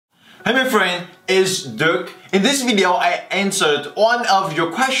Hi my friend, it's Duc. In this video, I answered one of your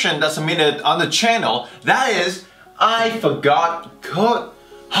questions that's submitted on the channel. That is, I forgot code,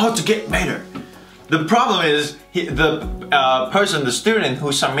 how to get better. The problem is, the student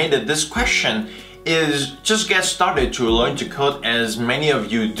who submitted this question is just get started to learn to code as many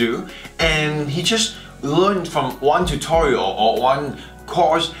of you do, and he just learned from one tutorial or one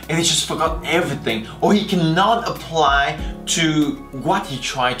course and he just forgot everything, or he cannot apply to what he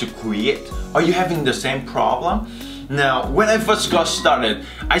tried to create. Are you having the same problem? Now, when I first got started,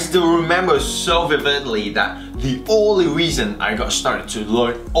 I still remember so vividly that the only reason I got started to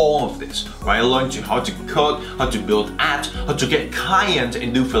learn all of this, right? I learned how to code, how to build apps, how to get clients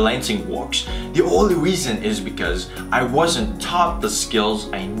and do freelancing works. The only reason is because I wasn't taught the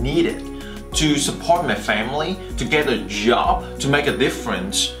skills I needed to support my family, to get a job, to make a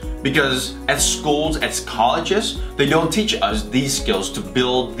difference. Because at schools, at colleges, they don't teach us these skills to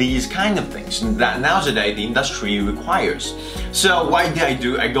build these kind of things that nowadays the industry requires. So what did I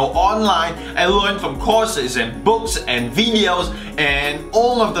do? I go online, I learn from courses and books and videos and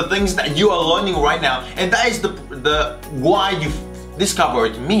all of the things that you are learning right now. And that is the why you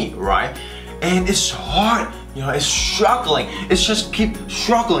discovered me, right? And it's hard, you know, it's struggling. It's just keep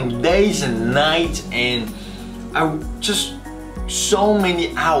struggling days and nights, and I just so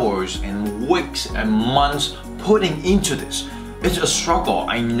many hours and weeks and months putting into this. It's a struggle,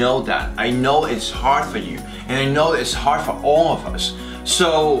 I know that. I know it's hard for you, and I know it's hard for all of us.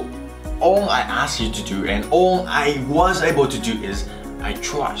 So all I ask you to do and all I was able to do is I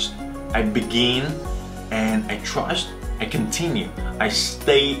trust. I begin and I trust, I continue, I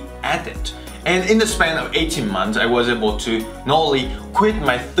stay at it. And in the span of 18 months, I was able to not only quit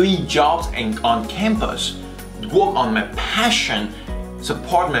my 3 jobs and on campus, work on my passion,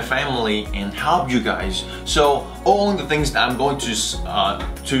 support my family, and help you guys. So all the things that I'm going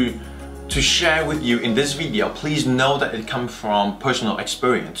to share with you in this video, please know that it comes from personal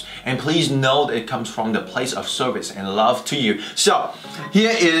experience, and please know that it comes from the place of service and love to you. So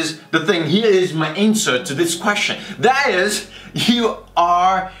here is the thing, here is my answer to this question. That is, you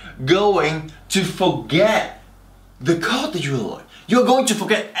are going to forget the code that you learned. You're going to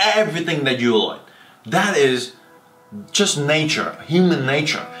forget everything that you learned. That is just nature, human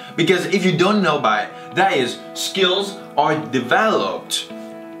nature. Because if you don't know by it, that is, skills are developed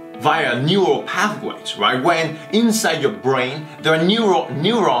via neural pathways, right? When inside your brain there are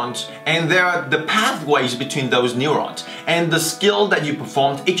neurons, and there are the pathways between those neurons, and the skill that you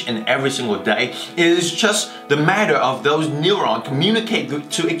perform each and every single day is just the matter of those neurons communicate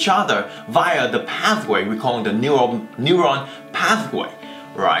to each other via the pathway we call the neuron pathway,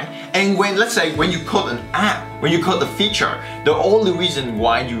 right? And when, let's say, when you code an app, when you code a feature, the only reason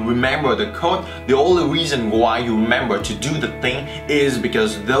why you remember the code, the only reason why you remember to do the thing is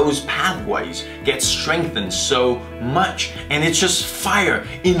because those pathways get strengthened so much, and it's just fire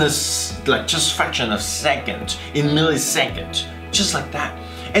in a just fraction of seconds, in milliseconds, just like that.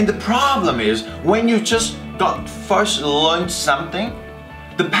 And the problem is, when you just first learned something,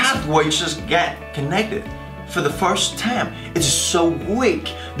 the pathways just get connected. For the first time, it's so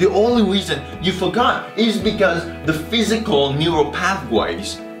weak. The only reason you forgot is because the physical neural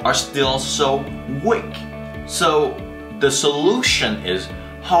pathways are still so weak. So the solution is,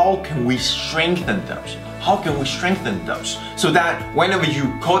 how can we strengthen those? How can we strengthen those? So that whenever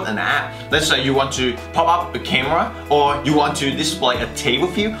you code an app, let's say you want to pop up a camera, or you want to display a table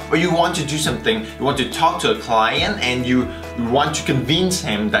view, or you want to do something, you want to talk to a client and you want to convince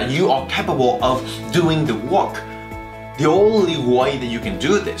him that you are capable of doing the work. The only way that you can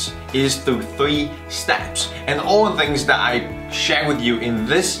do this is through 3 steps. And all the things that I share with you in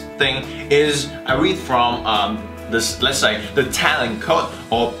this thing is I read from this, let's say, The Talent Code,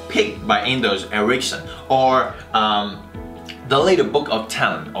 or Pick by Anders Ericsson, or the later book of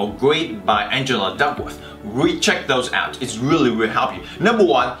Talent, or Great by Angela Duckworth. Check those out. It's really help you. Number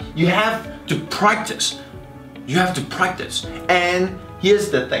 1, you have to practice. You have to practice. And here's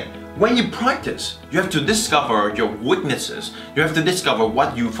the thing. When you practice, you have to discover your weaknesses. You have to discover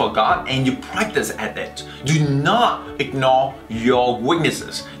what you forgot, and you practice at it. Do not ignore your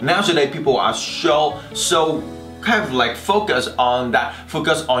weaknesses. Nowadays, people are so kind of like focus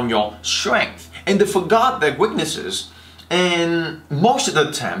on your strength, and they forgot their weaknesses. And most of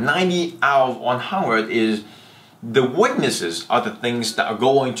the time, 90 out of 100 is the weaknesses are the things that are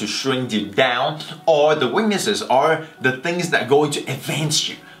going to shrink you down, or the weaknesses are the things that are going to advance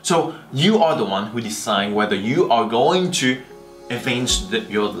you. So you are the one who decide whether you are going to advance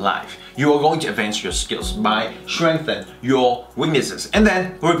your life. You are going to advance your skills by strengthening your weaknesses, and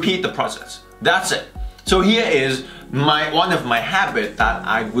then repeat the process. That's it. So here is one of my habits that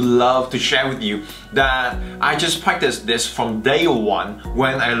I would love to share with you, that I just practiced this from day one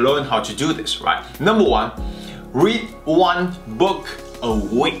when I learned how to do this, right? Number one, read one book a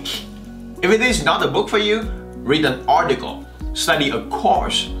week. If it is not a book for you, read an article, study a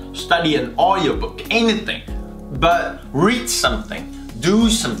course, study an audiobook, anything. But read something, do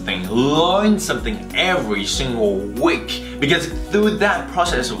something, learn something every single week. Because through that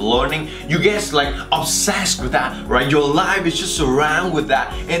process of learning, you get like obsessed with that, right? Your life is just surrounded with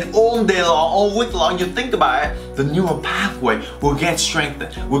that. And all day long, all week long, you think about it, the neural pathway will get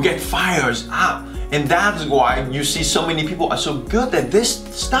strengthened, will get fires up. And that's why you see so many people are so good at this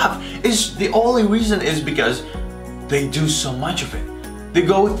stuff. Is the only reason is because they do so much of it. They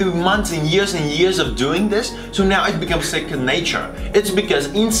go through months and years of doing this, so now it becomes second nature. It's because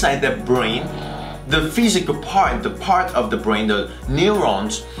inside their brain, the physical part, the part of the brain, the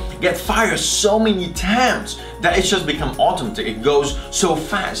neurons, get fired so many times that it's just become automatic. It goes so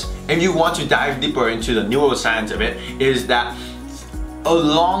fast. If you want to dive deeper into the neuroscience of it, is that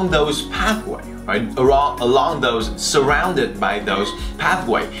along those pathways, right, along those, surrounded by those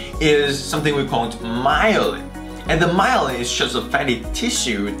pathways, is something we call myelin. And the myelin is just a fatty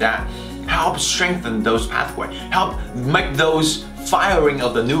tissue that helps strengthen those pathways, help make those firing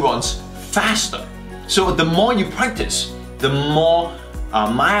of the neurons faster. So the more you practice, the more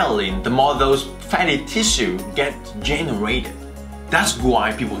myelin, the more those fatty tissue get generated. That's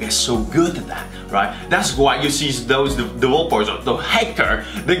why people get so good at that, right? That's why you see those developers or the hacker,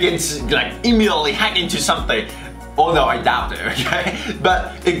 they get like immediately hack into something. Although I doubt it, okay?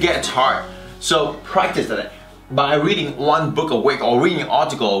 But it gets hard. So practice that by reading one book a week, or reading an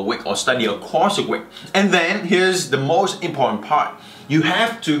article a week, or study a course a week. And then here's the most important part. You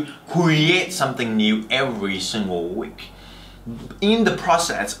have to create something new every single week. In the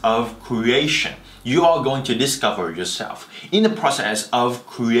process of creation, you are going to discover yourself. In the process of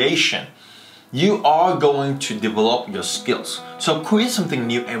creation, you are going to develop your skills. So create something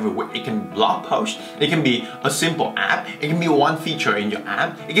new every week. It can be blog post, it can be a simple app, it can be one feature in your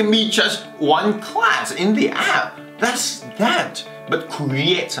app, it can be just one class in the app. That's that. But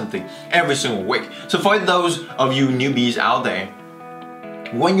create something every single week. So for those of you newbies out there,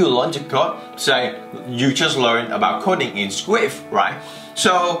 when you learn to code, say you just learned about coding in Swift, right?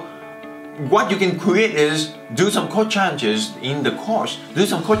 So what you can create is do some code challenges in the course, do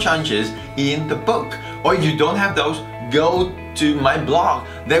some code challenges in the book. Or if you don't have those, go to my blog.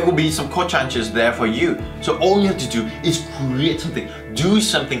 There will be some code challenges there for you. So all you have to do is create something, do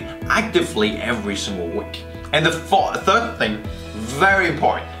something actively every single week. And the third thing, very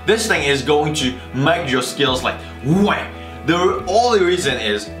important, this thing is going to make your skills like wham. The only reason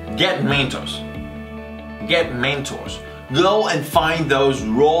is get mentors. Get mentors. Go and find those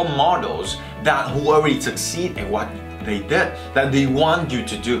role models who already succeed at what they did, that they want you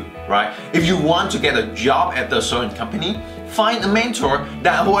to do, right? If you want to get a job at a certain company, find a mentor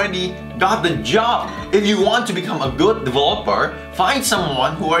that already got the job. If you want to become a good developer, find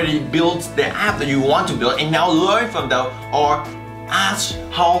someone who already built the app that you want to build and now learn from them, or ask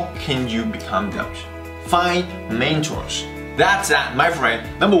how can you become those. Find mentors. That's that, my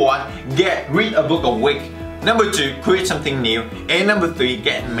friend. Number one, read a book a week. Number two, create something new. And number three,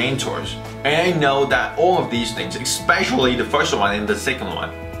 get mentors. And I know that all of these things, especially the first one and the second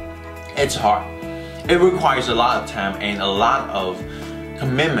one, it's hard. It requires a lot of time and a lot of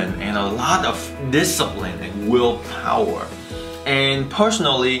commitment and a lot of discipline and willpower. And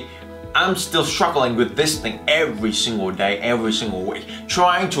personally, I'm still struggling with this thing every single day, every single week.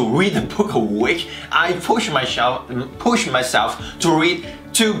 Trying to read a book a week, I push myself to read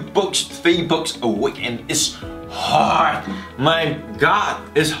 2 books, 3 books a week, and it's hard. My God,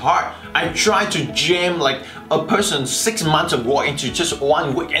 it's hard. I try to jam like a person's 6 months of work into just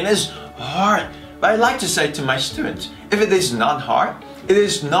 1 week, and it's hard. But I like to say to my students, if it is not hard, it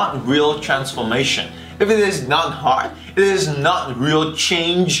is not real transformation. If it is not hard, it is not real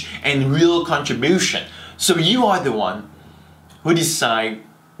change and real contribution. So you are the one who decide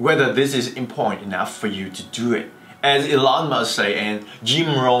whether this is important enough for you to do it. As Elon Musk say and Jim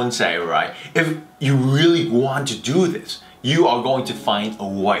Rohn say, right? If you really want to do this, you are going to find a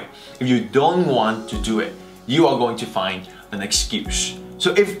way. If you don't want to do it, you are going to find an excuse.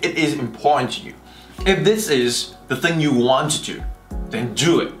 So if it is important to you, if this is the thing you want to do, then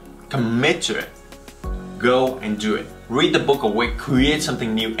do it. Commit to it. Go and do it. Read the book a week, create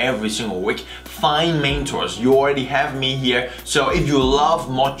something new every single week, find mentors. You already have me here, so if you love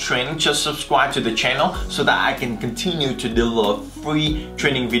more training, just subscribe to the channel so that I can continue to deliver free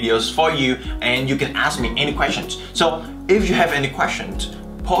training videos for you, and you can ask me any questions. So if you have any questions,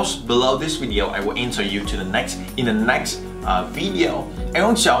 post below this video, I will answer you to the next video. And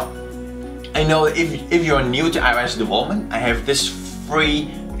also, I know if you're new to iOS development, I have this free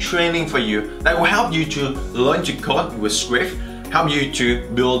training for you that will help you to learn to code with script, help you to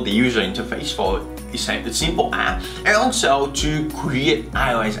build the user interface for a simple app, and also to create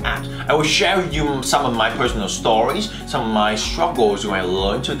iOS apps. I will share with you some of my personal stories, some of my struggles when I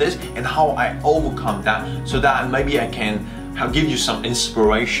learned to this, and how I overcome that, so that maybe I can give you some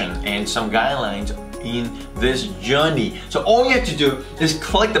inspiration and some guidelines in this journey. So all you have to do is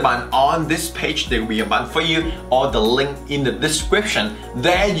click the button on this page. There will be a button for you, or the link in the description.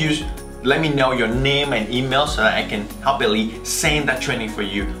 There you let me know your name and email so that I can happily send that training for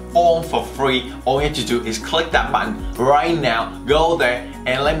you all for free. All you have to do is click that button right now, go there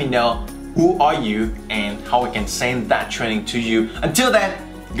and let me know who are you and how I can send that training to you. Until then,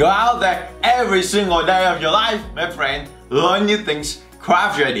 go out there every single day of your life, my friend, learn new things,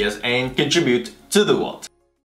 craft your ideas and contribute to the world.